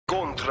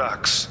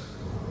contracts.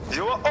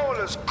 You are all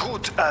as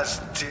good as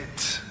dead.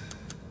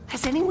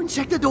 Has anyone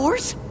checked the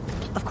doors?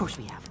 Of course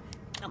we have.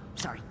 Oh,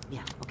 sorry. Yeah,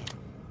 okay.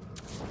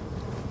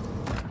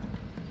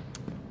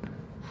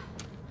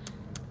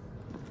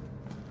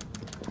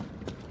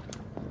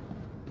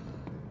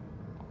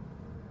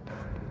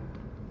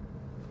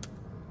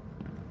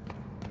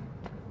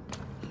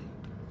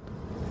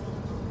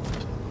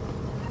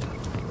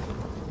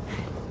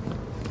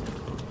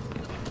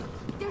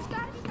 There's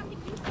gotta be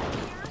something useful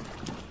here.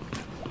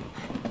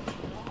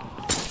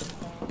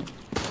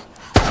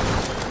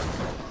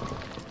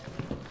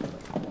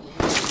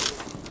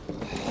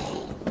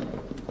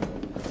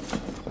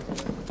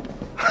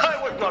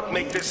 I would not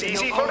make this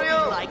easy for you.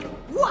 Like,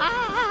 what?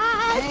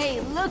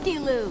 Hey,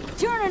 looky-loo,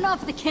 turning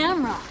off the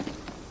camera.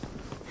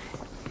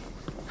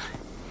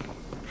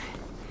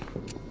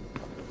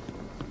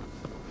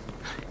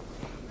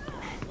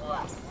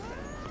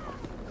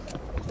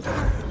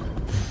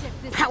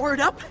 Powered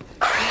up?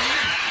 You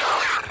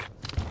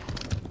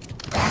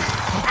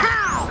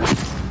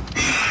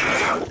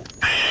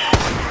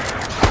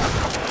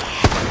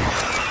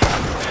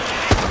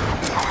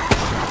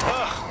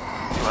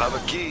have a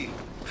key.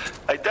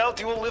 I doubt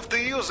you will live to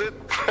use it.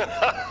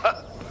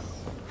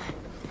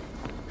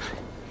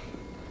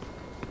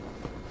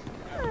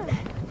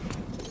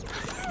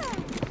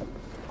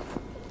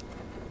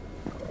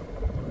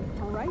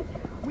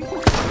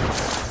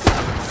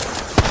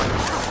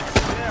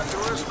 That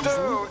was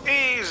too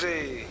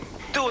easy.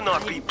 Do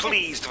not be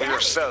pleased with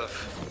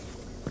yourself.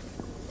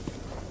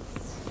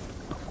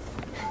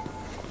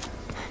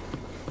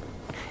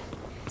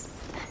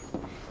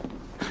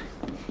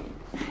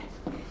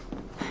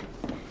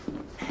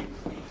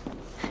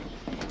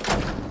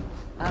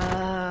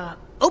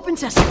 Open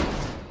sesame.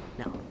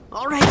 No.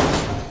 All right.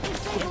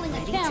 Disabling the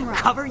Ready camera.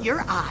 to cover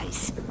your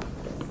eyes.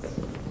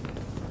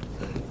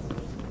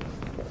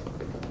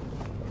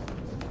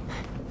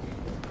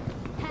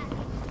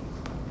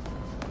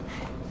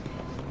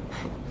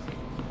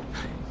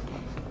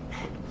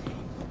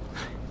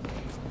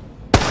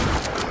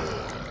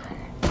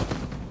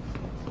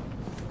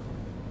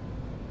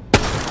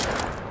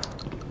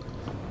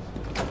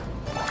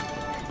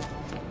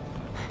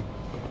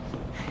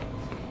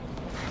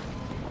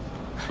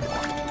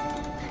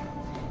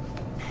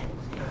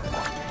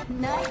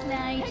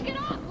 Night-night. Take it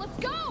off, let's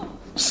go!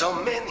 So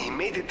many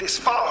made it this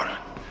far.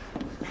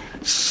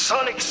 It's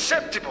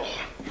unacceptable.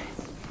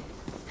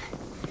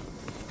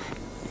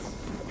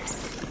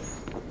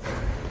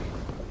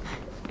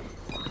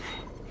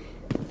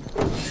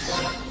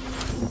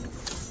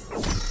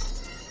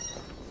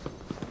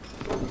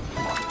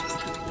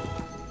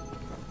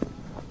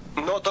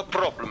 Not a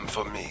problem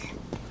for me.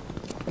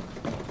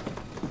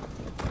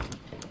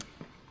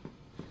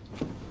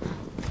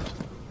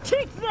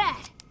 Take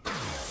that!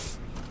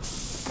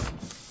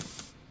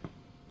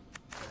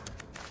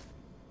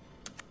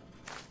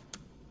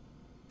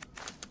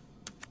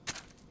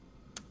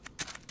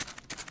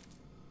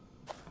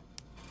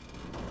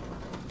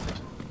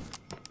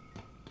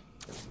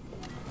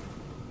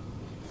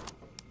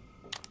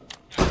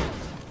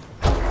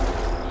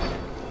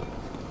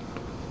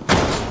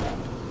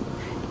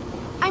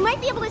 I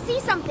might be able to see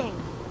something.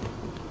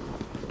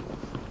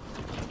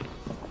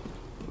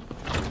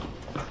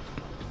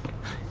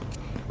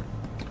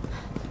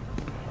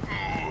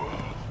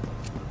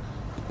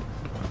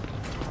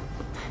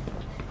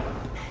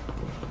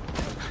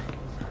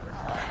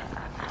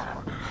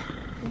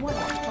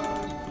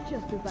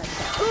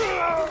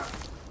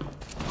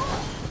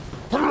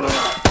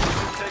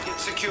 Taking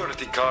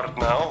security card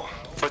now,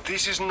 but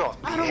this is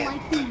not the I don't end.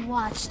 like being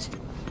watched.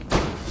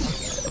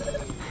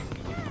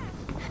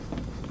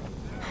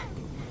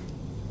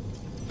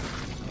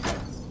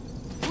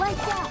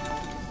 Lights out!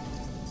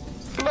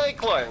 My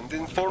client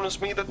informs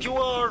me that you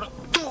are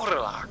too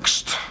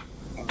relaxed.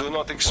 Do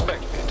not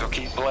expect me to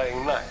keep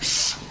playing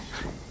nice.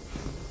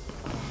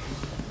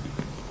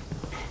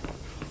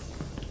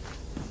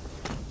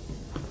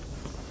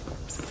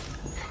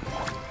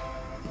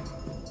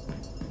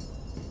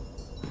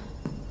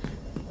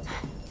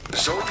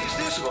 So it is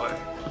this way.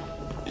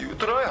 You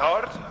try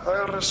hard,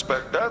 I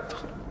respect that.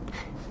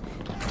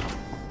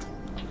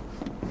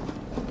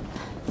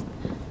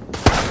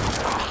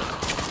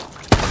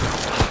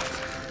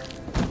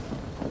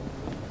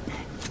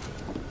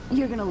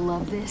 You're gonna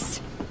love this.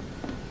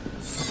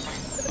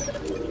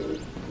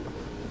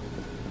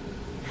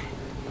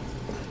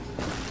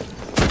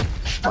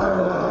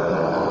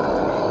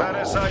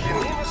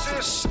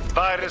 Parasinemesis,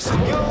 virus in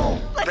you,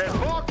 dead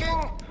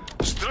walking,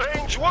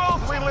 strange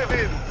world we live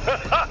in.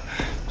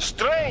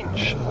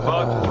 Strange,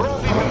 but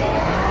profitable.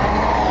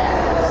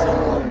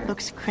 Someone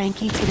looks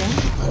cranky today.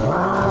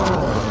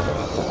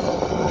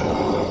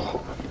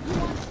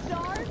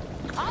 Stars?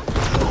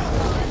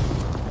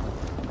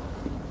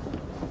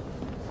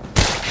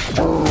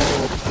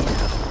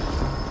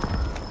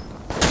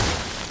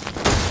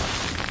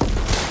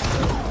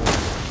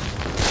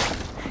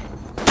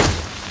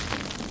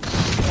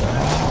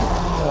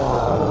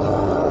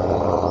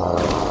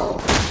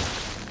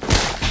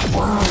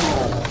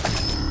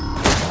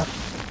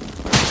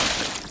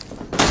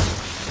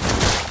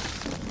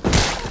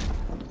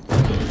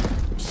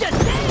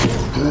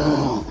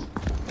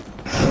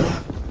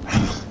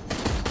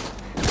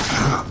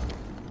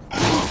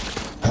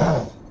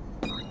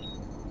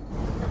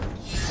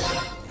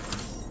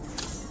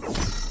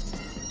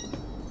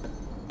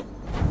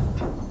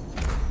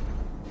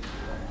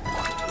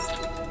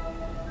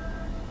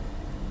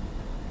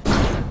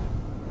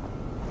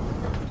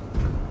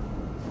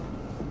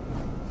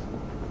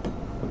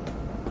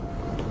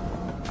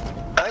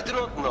 do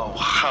not know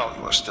how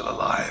you are still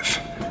alive,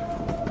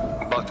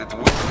 but it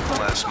won't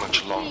last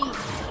much longer.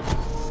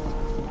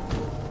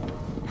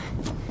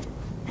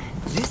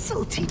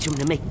 This'll teach him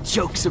to make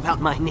jokes about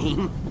my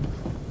name.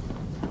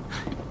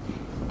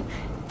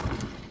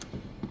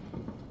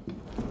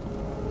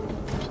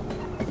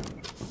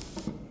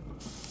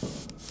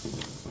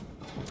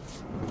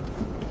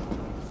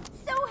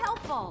 So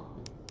helpful.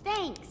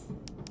 Thanks.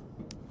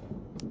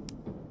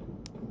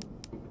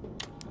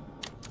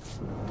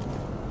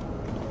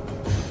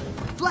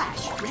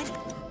 Flash, ready.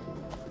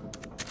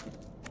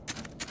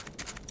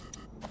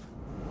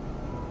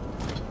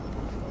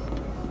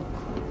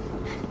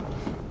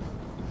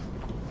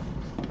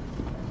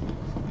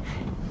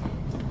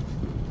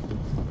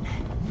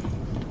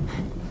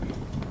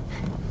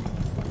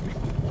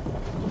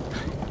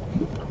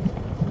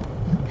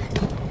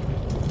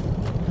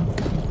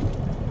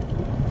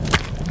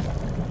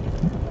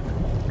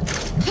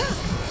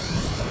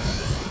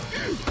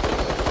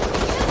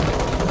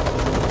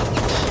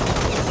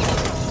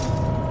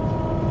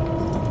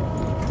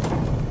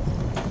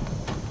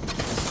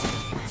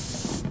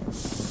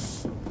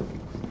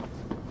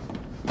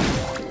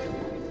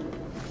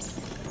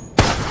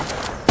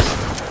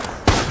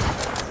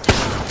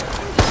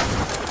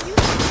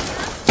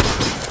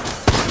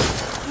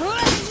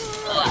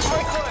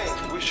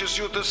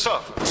 You to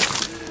suffer.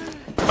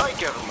 I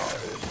care not,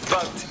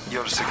 but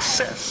your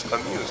success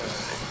amuses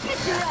me.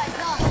 Get your eyes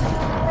off.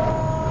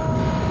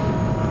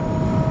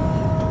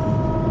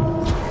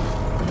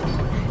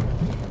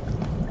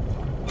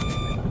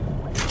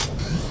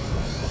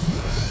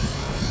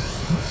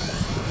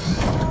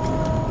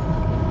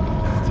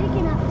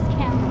 Taking out this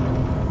camera.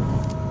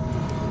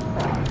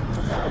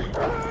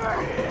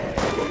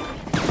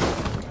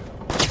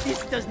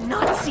 This does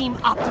not seem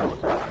optimal.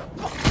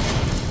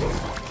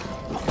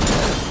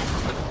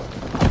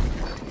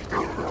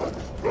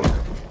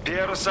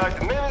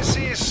 Parasite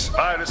nemesis,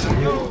 Iris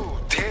and you,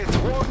 dead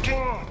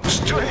walking,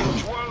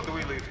 strange world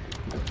we live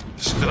in.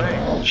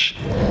 Strange,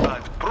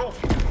 but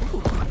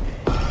profitable.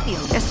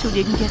 Guess who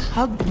didn't get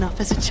hugged enough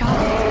as a child?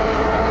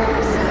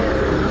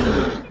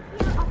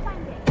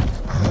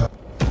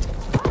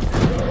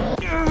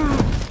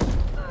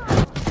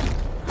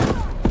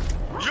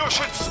 You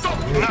should stop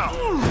now!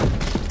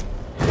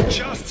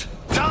 Just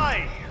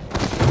die!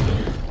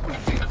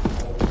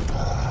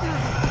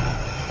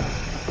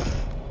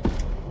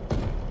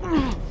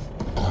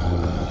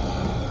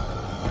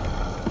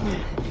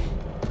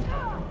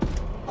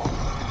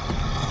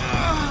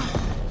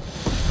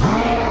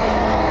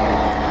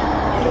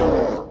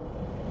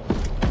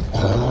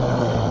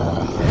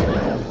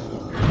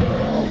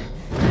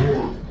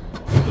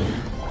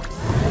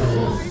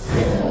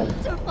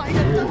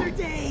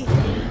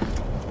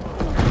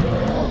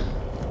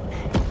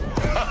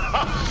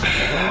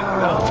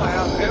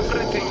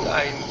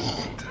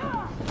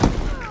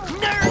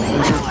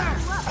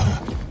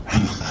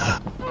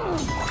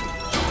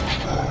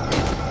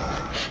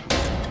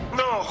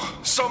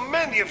 So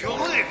many of you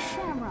live!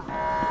 Camera.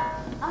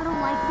 I don't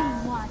like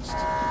being watched.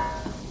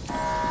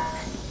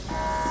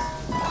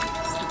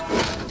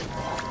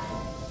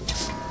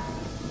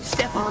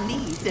 Step on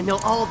these and they'll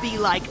all be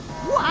like,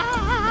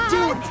 what?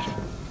 Do it!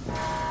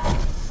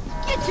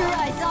 Get your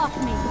eyes off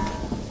me.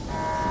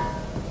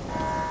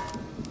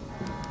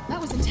 That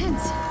was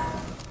intense.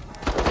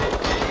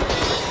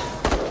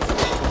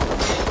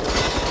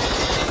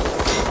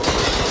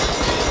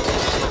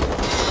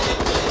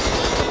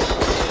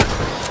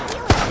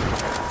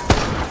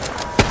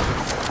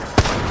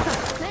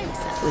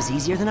 It was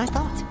easier than I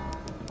thought.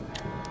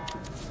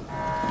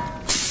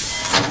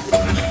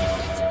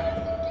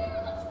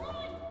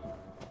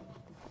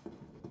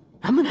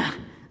 I'm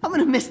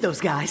gonna miss those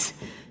guys.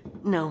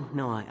 No,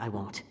 I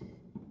won't.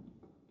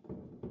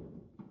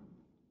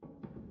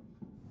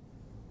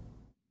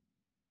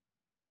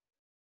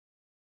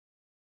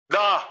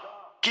 Da,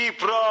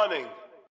 keep running.